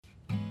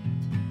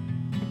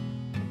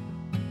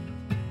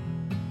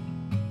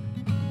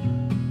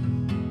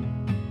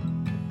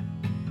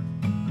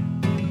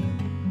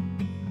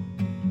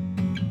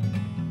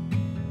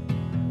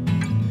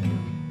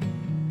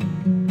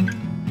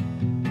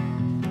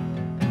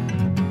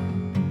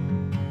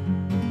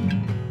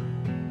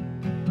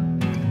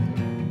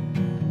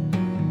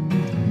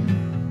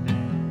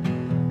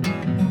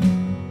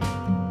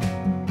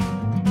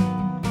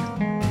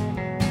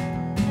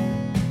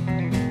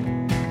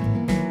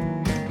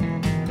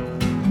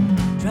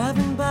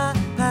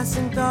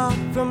passing thought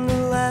from the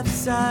left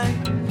side.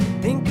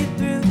 Think it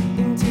through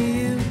into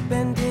you,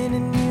 bending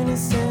in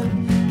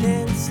unison.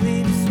 Can't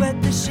sleep,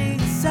 sweat the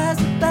sheets as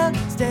about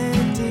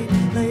steady.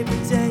 Labor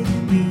Day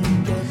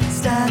weekend,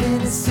 starting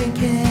to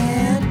sink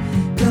in.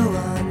 Go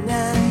on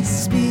now,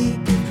 speak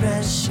of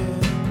pressure.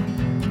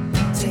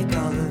 Take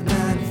all of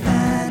mine,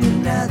 find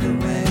another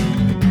way.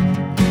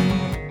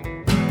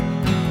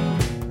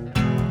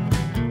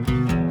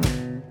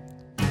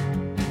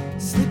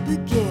 Slip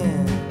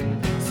again,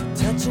 so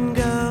touch and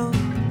go.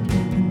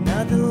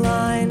 Another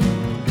line,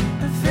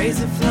 a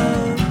phrase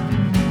afloat.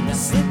 Now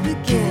slip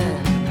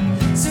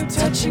again, so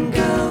touch and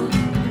go.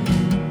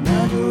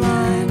 Another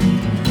line,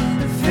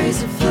 a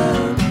phrase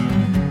afloat.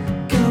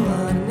 Go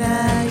on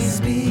now, you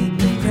speak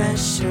the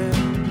pressure.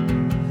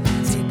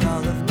 Take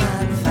all of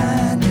mine,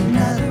 find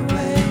another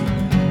way.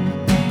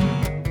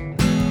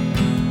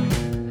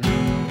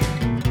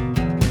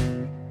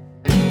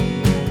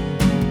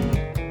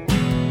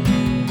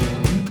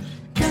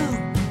 Go,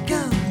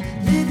 go,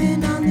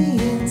 living on the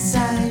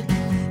inside.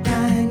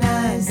 Crying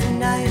eyes, the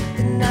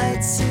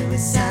night,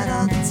 suicide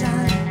all the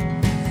time.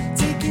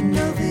 Taking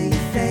over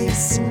your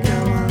face and go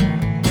on.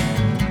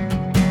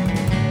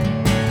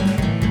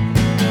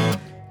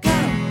 Go,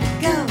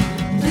 go,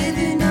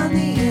 living on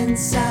the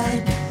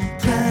inside.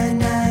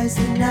 Crying eyes,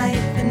 the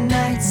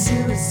night,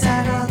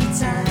 suicide all the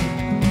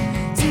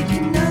time.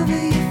 Taking over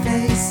your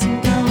face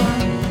and go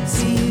on.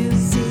 See you,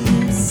 see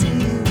you, see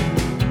you.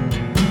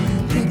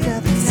 Pick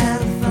up the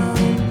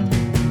telephone,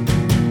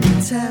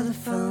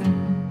 telephone.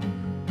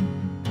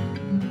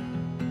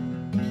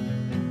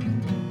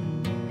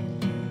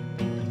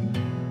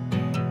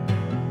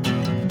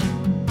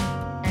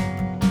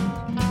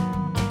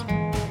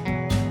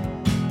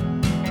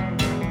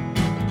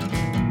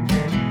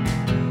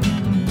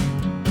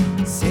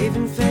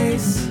 Saving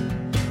face,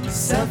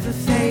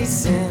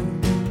 self-effacing,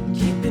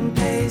 keeping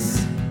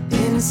pace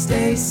in a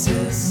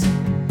stasis.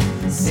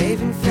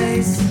 Saving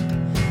face,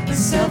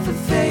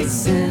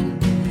 self-effacing,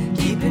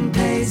 keeping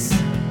pace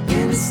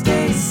in a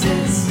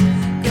stasis.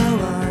 Go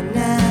on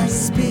now,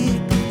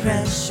 speak the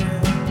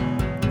pressure.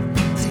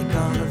 Take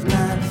all of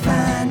mine,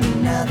 find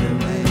another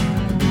way.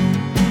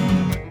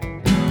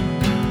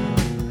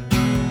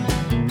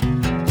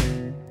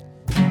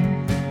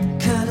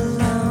 Cut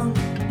along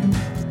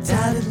the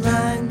dotted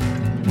line.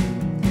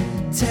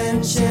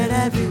 Tension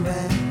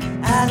everywhere,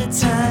 out of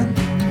time.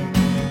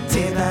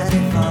 Day by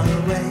day fall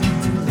away,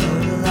 too low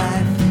to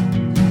life.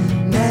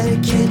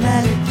 Medicate,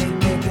 medicate,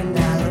 make an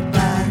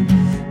alibi.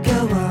 Go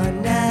on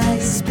now,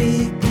 you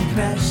speak the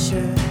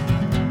pressure.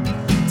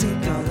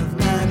 Take all of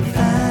mine,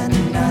 find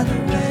another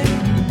way.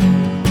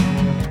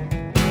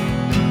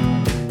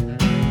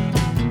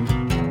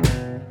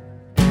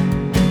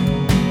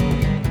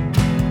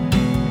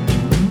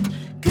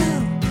 Go,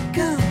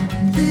 go,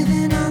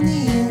 living on the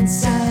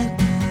inside.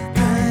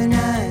 Crying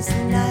eyes,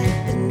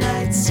 the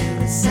night,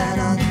 suicide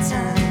all the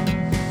time.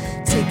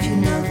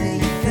 Taking over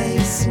your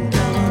face and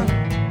go on.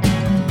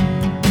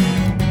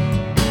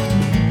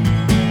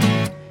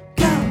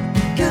 Go,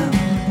 go,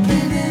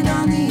 living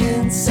on the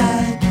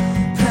inside.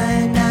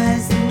 Crying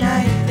eyes, the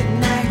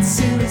night,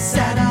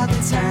 suicide all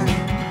the time.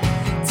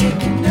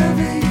 Taking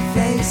over your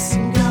face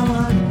and go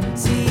on.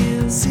 See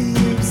you, see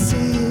you,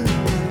 see you.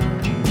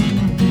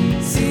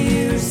 See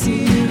you,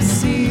 see you,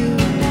 see you.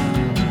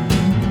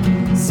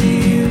 See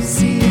you,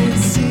 see you,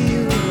 see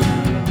you.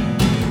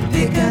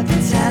 Pick up the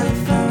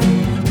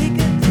telephone, pick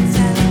up the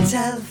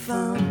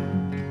telephone.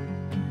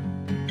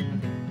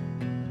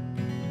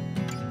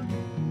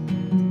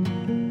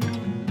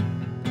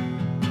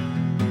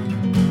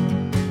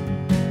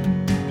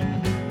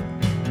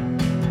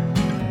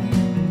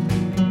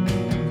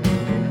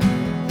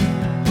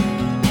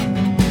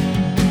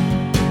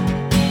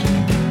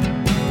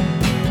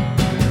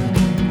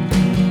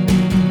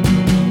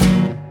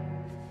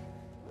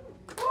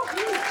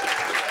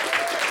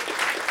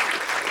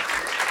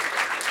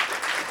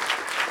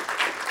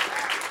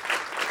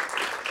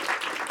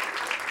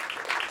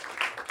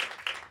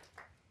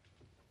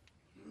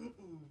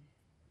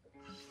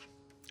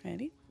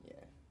 Ready?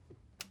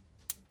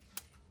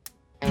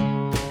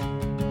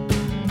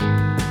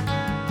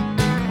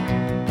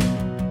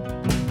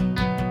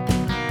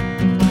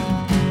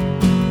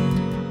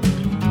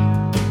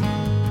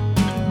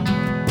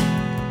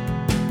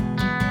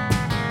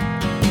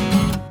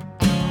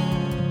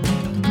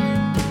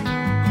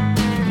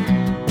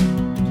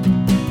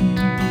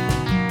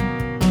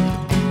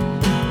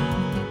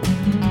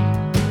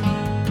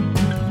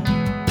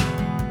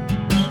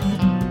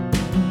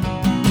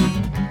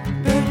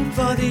 Burning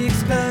for the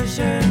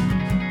exposure,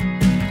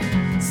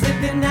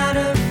 slipping out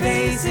of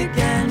phase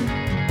again.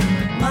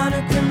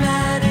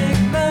 Monochromatic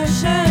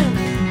motion,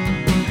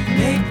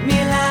 make me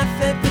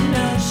laugh at the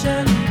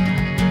notion.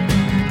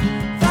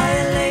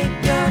 Violate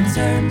your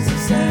terms of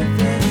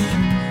service.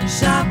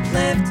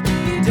 Shoplift,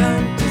 you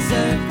don't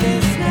deserve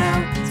this now.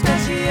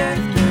 Scratch the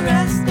earth, the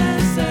rest the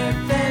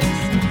surface.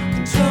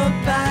 Controlled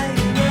by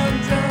your own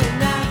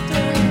drone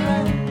after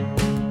all.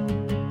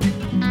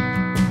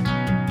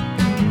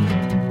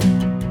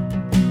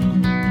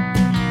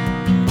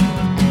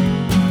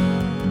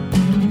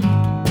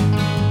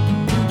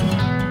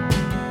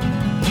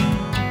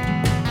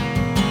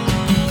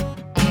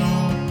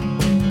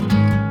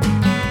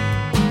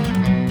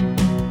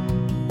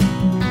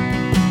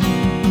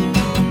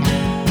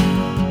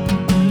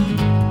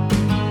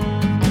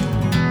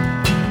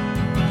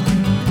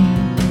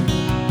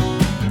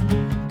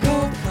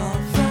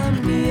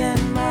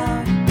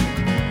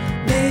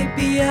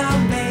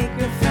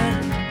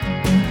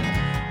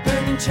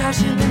 talking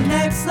trash in the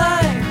next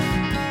life.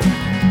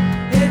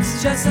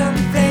 It's just some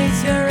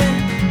phase you're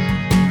in.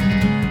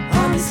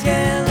 On a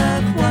scale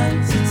of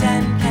 1 to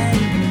 10, can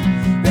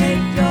you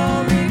rate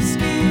your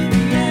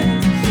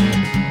experience?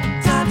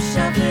 Top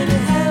shelf to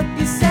help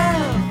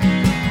yourself.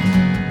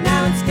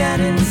 Now it's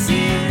getting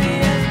serious.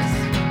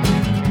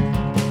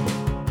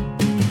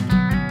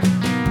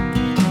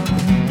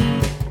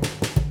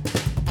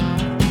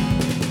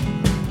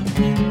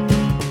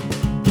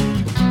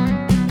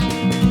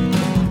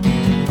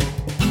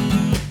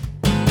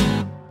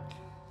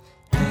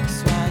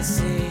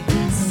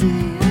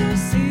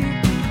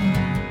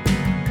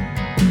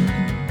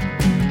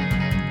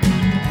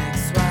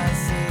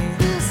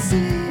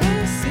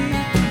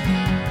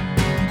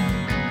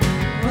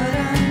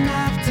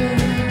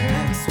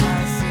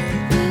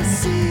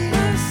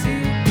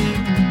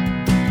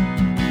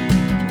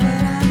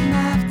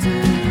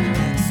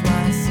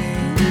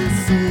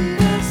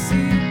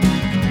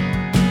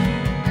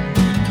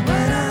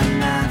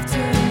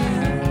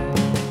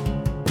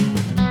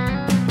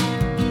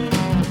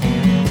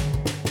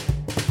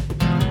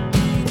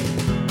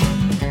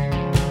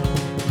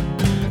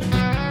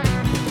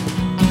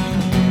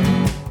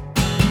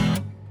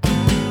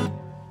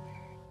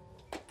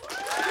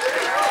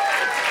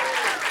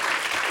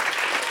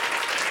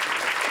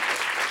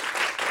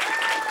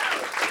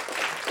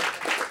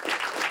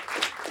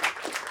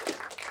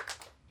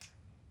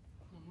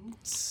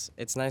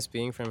 It's nice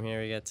being from here.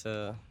 We get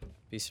to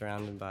be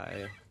surrounded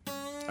by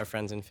our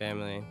friends and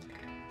family.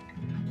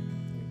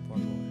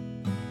 One more.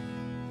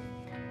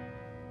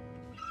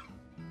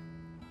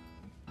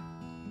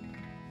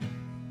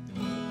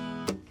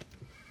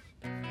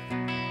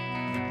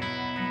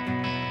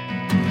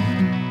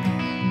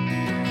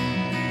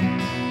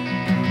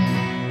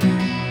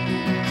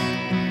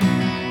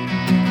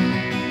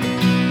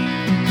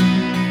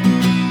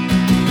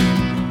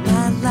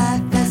 My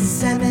life as a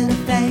seminar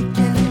fake,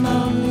 and I'm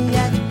only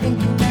at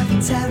thinking of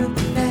a terrible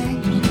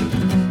thing.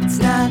 It's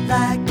not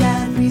like I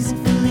had reason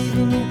for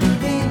leaving you,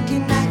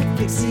 thinking I could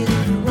fix it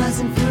if it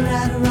wasn't for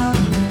right or wrong.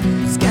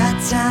 Just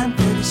got time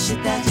for the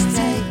shit that you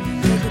take.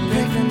 Take a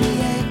break from the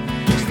ache,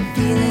 just for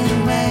feeling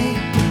away.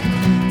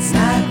 It's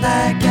not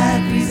like I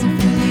had reason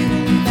for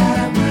leaving you, that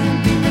I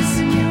wouldn't be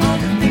missing you. All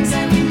the things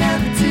that we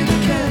never did or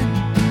could.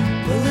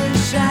 Pull a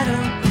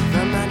shadow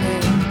from my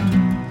name.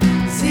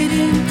 Is it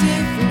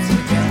indifference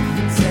or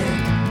deference?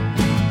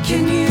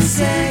 Can you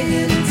say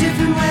it a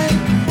different way?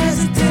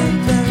 Hesitate,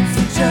 close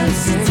the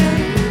choice and tell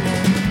me your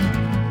name.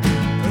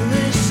 Pull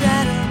a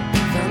shadow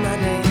from my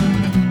name.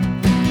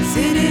 Is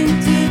it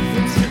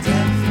indifference or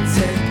deference?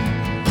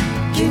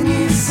 Can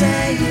you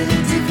say it a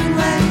different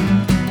way?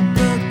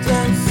 Look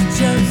close the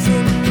choice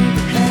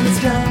and it's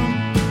gone.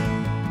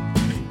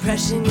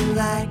 Impression your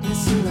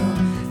likeness alone.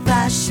 If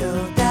I show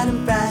that I'm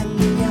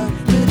frightening you,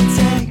 would it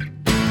take?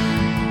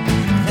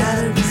 Without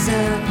a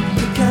reason,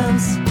 it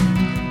comes,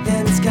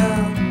 then it's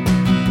gone.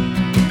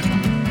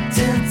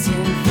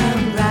 Tilting from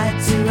right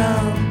to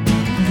wrong.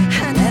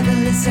 I never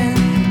listen,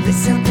 there's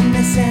something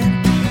missing.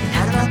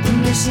 I'm not the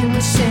mission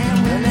wishing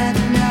we'll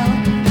never know.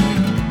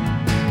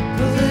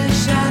 Pull a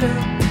shadow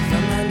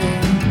from my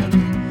name.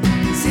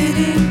 Is it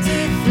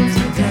indifference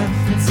or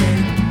deference?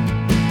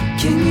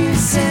 Can you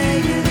say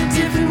it a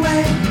different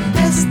way?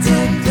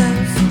 Hesitate,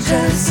 close,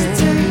 just a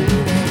turn.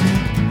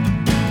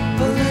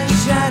 Pull a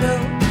shadow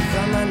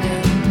from my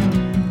name.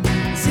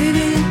 Is it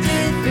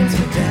indifference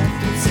or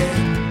deference?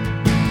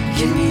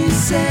 Can you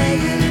say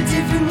it a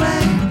different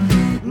way?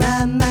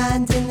 My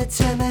mind in the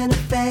terminal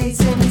phase,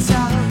 and it's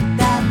all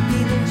that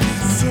feeling,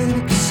 just a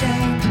cynical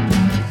shame.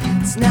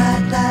 It's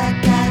not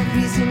like I had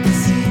reason to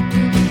see it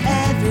through.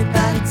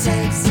 Everybody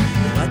takes.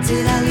 What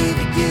did I leave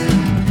at you?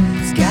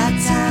 It's got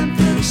time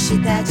for the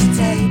shit that you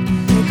take.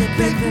 Take a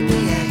break from the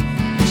ache.